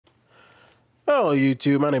Hello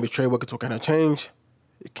YouTube, my name is Trey. Welcome to What Kind of Change.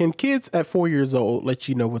 Can kids at 4 years old let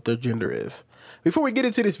you know what their gender is? Before we get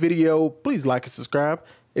into this video, please like and subscribe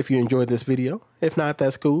if you enjoyed this video. If not,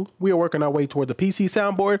 that's cool. We are working our way toward the PC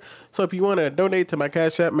soundboard, so if you want to donate to my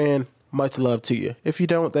Cash App, man, much love to you. If you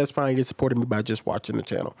don't, that's fine. You're supporting me by just watching the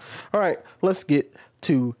channel. All right, let's get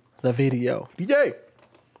to the video. DJ!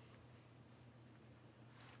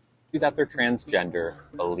 That they're transgender,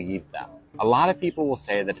 believe them. A lot of people will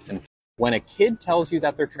say that when a kid tells you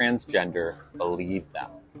that they're transgender, believe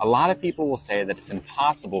them. A lot of people will say that it's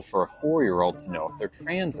impossible for a 4-year-old to know if they're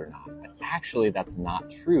trans or not. But actually, that's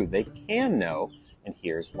not true. They can know, and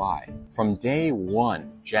here's why. From day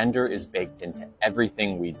one, gender is baked into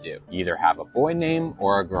everything we do. You either have a boy name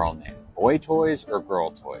or a girl name. Boy toys or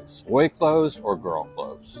girl toys, boy clothes or girl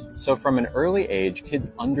clothes. So from an early age,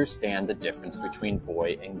 kids understand the difference between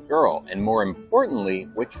boy and girl, and more importantly,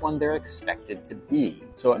 which one they're expected to be.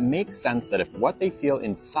 So it makes sense that if what they feel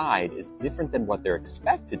inside is different than what they're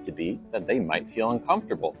expected to be, then they might feel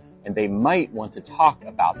uncomfortable, and they might want to talk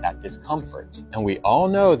about that discomfort. And we all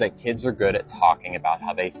know that kids are good at talking about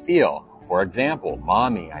how they feel. For example,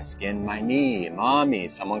 mommy, I skinned my knee. Mommy,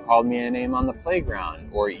 someone called me a name on the playground.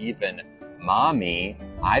 Or even, mommy,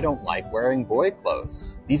 I don't like wearing boy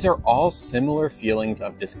clothes. These are all similar feelings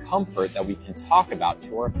of discomfort that we can talk about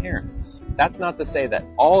to our parents. That's not to say that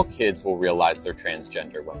all kids will realize they're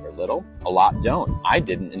transgender when they're little. A lot don't. I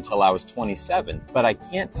didn't until I was 27, but I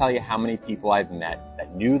can't tell you how many people I've met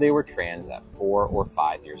that knew they were trans at 4 or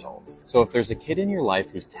 5 years old. So if there's a kid in your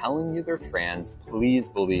life who's telling you they're trans, please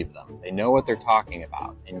believe them. They know what they're talking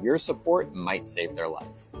about, and your support might save their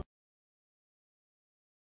life.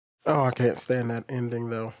 Oh, I can't stand that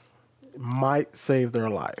ending though. It might save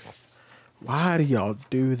their life. Why do y'all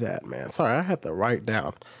do that, man? Sorry, I had to write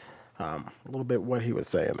down a little bit what he was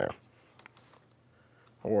saying there.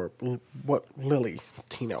 Or what Lily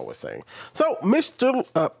Tino was saying. So, Mr.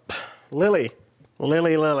 Lily.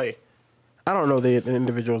 I don't know the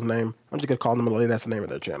individual's name. I'm just going to call them Lily. That's the name of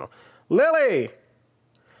their channel. Lily!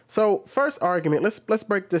 So, first argument, let's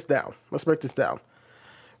break this down. Let's break this down.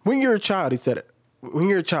 When you're a child, he said it. When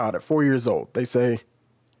you're a child at 4 years old, they say,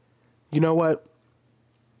 you know what?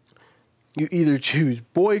 You either choose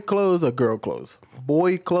boy clothes or girl clothes.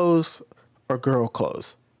 Boy clothes or girl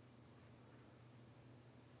clothes.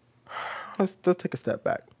 Let's take a step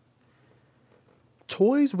back.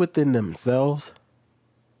 Toys within themselves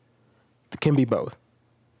can be both.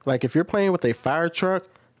 Like if you're playing with a fire truck,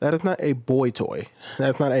 that is not a boy toy.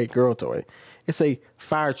 That's not a girl toy. It's a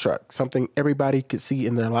fire truck, something everybody could see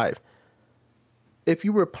in their life. If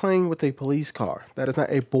you were playing with a police car, that is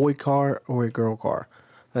not a boy car or a girl car.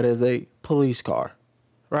 That is a police car,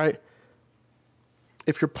 right?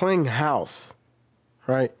 If you're playing house,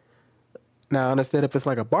 right? Now, I understand if it's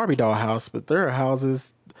like a Barbie doll house, but there are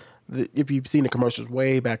houses, if you've seen the commercials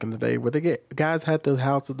way back in the day, where guys had those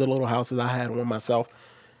houses, the little houses. I had one myself.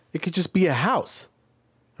 It could just be a house,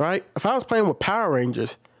 right? If I was playing with Power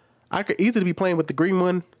Rangers, I could easily be playing with the green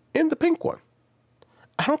one and the pink one.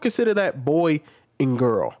 I don't consider that boy and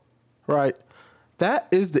girl, right? That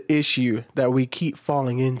is the issue that we keep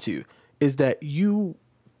falling into, is that y'all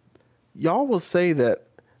will say that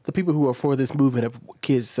the people who are for this movement of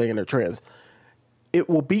kids saying they're trans, it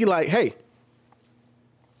will be like, hey,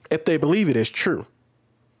 if they believe it is true.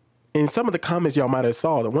 In some of the comments y'all might have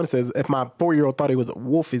saw, the one says, if my 4-year-old thought he was a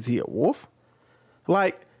wolf, is he a wolf?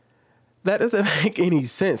 Like, that doesn't make any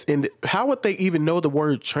sense. And how would they even know the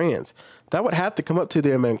word trans? That would have to come up to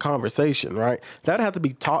them in conversation, right? That would have to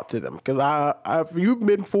be taught to them. Because if you've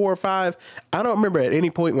been 4 or 5, I don't remember at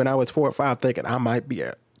any point when I was 4 or 5 thinking I might be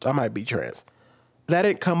trans. That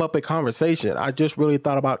didn't come up in conversation. I just really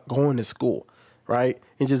thought about going to school, right?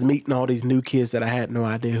 And just meeting all these new kids that I had no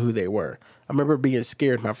idea who they were. I remember being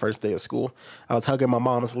scared my first day of school. I was hugging my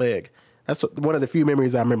mom's leg. That's one of the few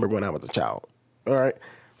memories I remember when I was a child. All right.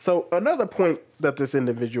 So another point that this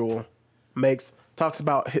individual makes talks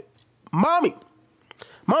about mommy,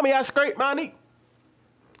 I scraped my knee.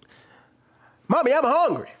 Mommy, I'm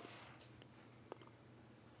hungry.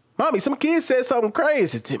 Mommy, some kid said something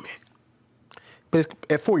crazy to me. But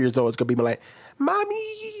at 4 years old, it's going to be like,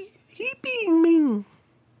 mommy, he being mean.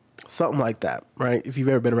 Something like that, right? If you've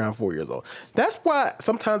ever been around 4 years old. That's why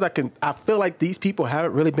sometimes I feel like these people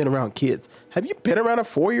haven't really been around kids. Have you been around a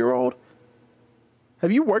 4-year-old?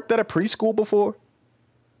 Have you worked at a preschool before?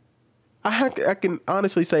 I can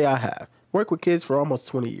honestly say I have. Worked with kids for almost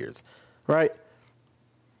 20 years, right?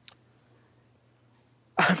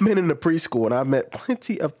 I've been in the preschool and I've met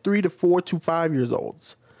plenty of 3 to 4 to 5 years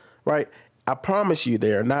olds, right? I promise you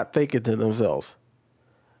they're not thinking to themselves,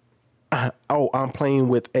 oh, I'm playing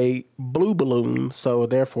with a blue balloon, so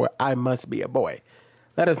therefore I must be a boy.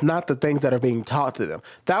 That is not the things that are being taught to them.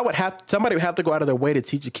 Somebody would have to go out of their way to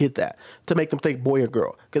teach a kid that, to make them think boy or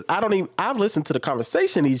girl. Because I've listened to the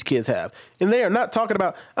conversation these kids have, and they are not talking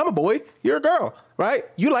about, I'm a boy, you're a girl, right?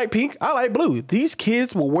 You like pink, I like blue. These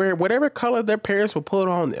kids will wear whatever color their parents will put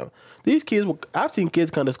on them. I've seen kids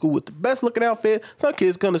come to school with the best looking outfit. Some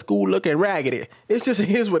kids come to school looking raggedy. It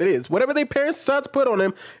is what it is. Whatever their parents decide to put on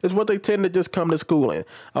them is what they tend to just come to school in.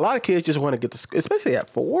 A lot of kids just want to get to school, especially at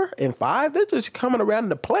 4 and 5. They're just coming around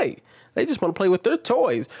to play. They just want to play with their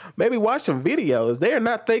toys. Maybe watch some videos. They are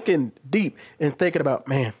not thinking deep and thinking about,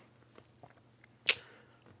 man,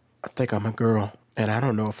 I think I'm a girl and I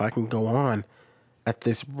don't know if I can go on at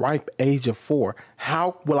this ripe age of 4.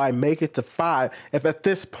 How will I make it to 5 if at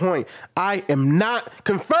this point I am not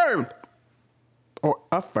confirmed or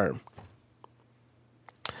affirmed?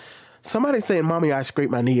 Somebody saying, mommy, I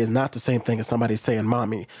scraped my knee is not the same thing as somebody saying,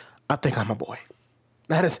 mommy, I think I'm a boy.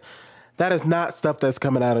 That is not stuff that's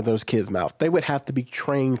coming out of those kids' mouth. They would have to be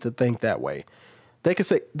trained to think that way. They could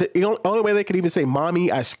say, the only way they could even say,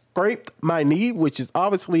 mommy, I scraped my knee, which is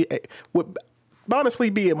obviously would honestly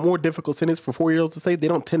be a more difficult sentence for 4-year-olds to say. They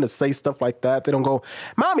don't tend to say stuff like that. They don't go,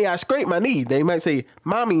 mommy, I scraped my knee. They might say,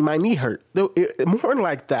 mommy, my knee hurt. More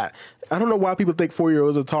like that. I don't know why people think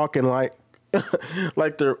 4-year-olds are talking like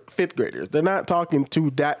like they're 5th graders. They're not talking to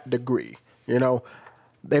that degree, you know.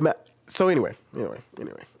 So anyway.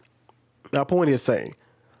 My point is saying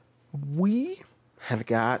we have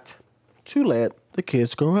got to let the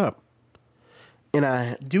kids grow up. And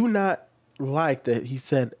I do not like that he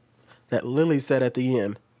said, that Lily said at the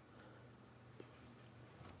end,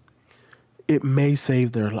 it may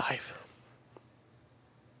save their life.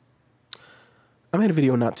 I made a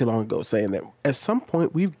video not too long ago saying that at some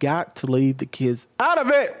point we've got to leave the kids out of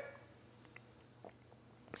it.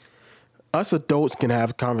 Us adults can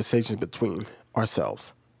have conversations between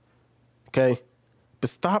ourselves. Okay? But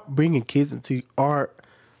stop bringing kids into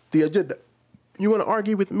the agenda. You want to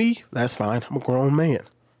argue with me? That's fine. I'm a grown man.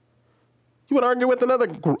 You want to argue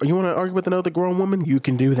with another grown woman? You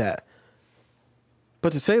can do that.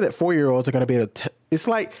 But to say that 4-year-olds are going to be able to, it's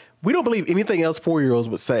like we don't believe anything else 4-year-olds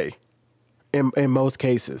would say in most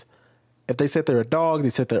cases. If they said they're a dog, they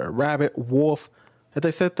said they're a rabbit, wolf, if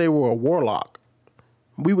they said they were a warlock,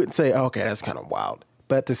 we would say, okay, that's kind of wild.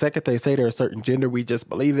 But the second they say they're a certain gender, we just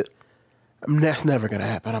believe it. That's never going to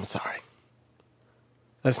happen. I'm sorry.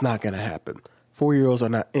 That's not going to happen. 4-year-olds are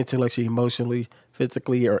not intellectually, emotionally,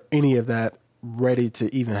 physically, or any of that ready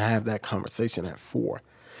to even have that conversation at 4.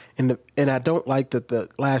 And I don't like that the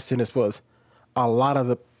last sentence was a lot of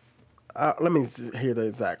the, let me hear the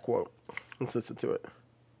exact quote. Let's listen to it.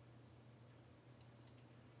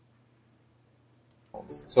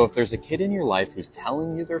 So if there's a kid in your life who's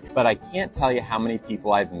telling you but I can't tell you how many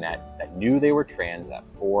people I've met that knew they were trans at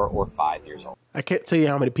 4 or 5 years old. I can't tell you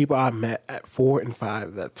how many people I met at 4 and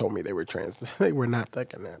 5 that told me they were trans. They were not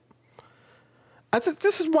thinking that.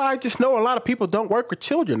 This is why I just know a lot of people don't work with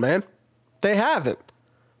children, man. They haven't.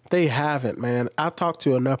 They haven't, man. I've talked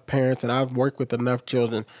to enough parents and I've worked with enough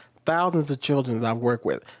children, thousands of children I've worked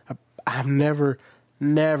with. I've never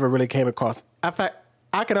really came across. In fact,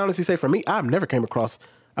 I can honestly say for me, I've never came across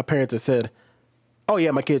a parent that said, oh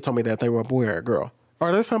yeah, my kid told me that they were a boy or a girl.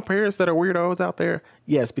 Are there some parents that are weirdos out there?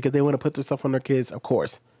 Yes, because they want to put their stuff on their kids, of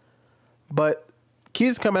course. But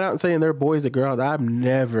kids coming out and saying they're boys or girls, I've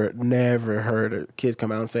never heard a kid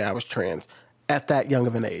come out and say I was trans at that young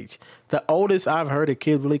of an age. The oldest I've heard a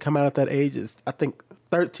kid really come out at that age is, I think,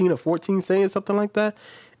 13 or 14 saying something like that.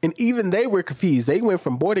 And even they were confused. They went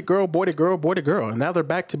from boy to girl, boy to girl, boy to girl. And now they're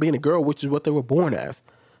back to being a girl, which is what they were born as,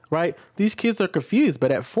 right? These kids are confused.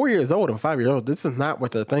 But at 4 years old and 5 years old, this is not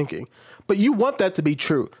what they're thinking. But you want that to be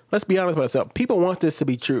true. Let's be honest with ourselves. People want this to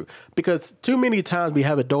be true because too many times we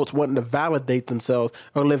have adults wanting to validate themselves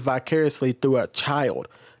or live vicariously through a child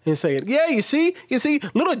and saying, yeah, you see,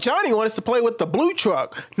 little Johnny wants to play with the blue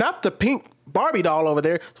truck, not the pink Barbie doll over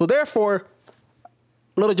there. So therefore,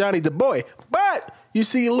 little Johnny's a boy. But you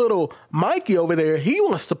see little Mikey over there, he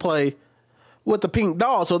wants to play with the pink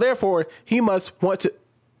doll. So therefore, he must want to.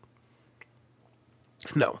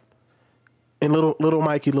 No. And little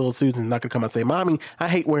Mikey, little Susan's not going to come out and say, Mommy, I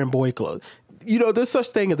hate wearing boy clothes. You know, there's such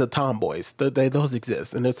thing as the tomboys. Those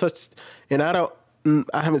exist. And there's such, and I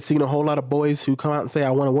haven't seen a whole lot of boys who come out and say,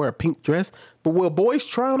 I want to wear a pink dress. But will boys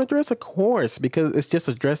try on a dress? Of course, because it's just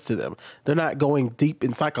a dress to them. They're not going deep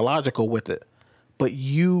and psychological with it. But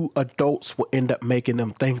you adults will end up making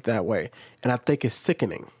them think that way. And I think it's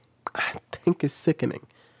sickening.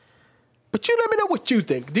 But you let me know what you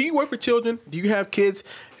think. Do you work with children? Do you have kids?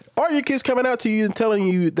 Are your kids coming out to you and telling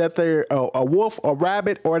you that they're a wolf or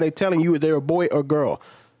rabbit, or are they telling you they're a boy or girl?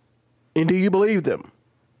 And do you believe them?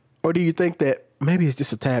 Or do you think that maybe it's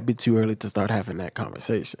just a tad bit too early to start having that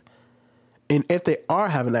conversation? And if they are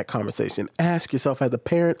having that conversation, ask yourself as a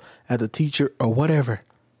parent, as a teacher, or whatever,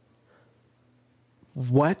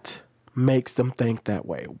 what makes them think that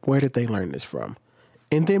way? Where did they learn this from?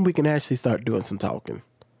 And then we can actually start doing some talking.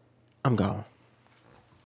 I'm gone.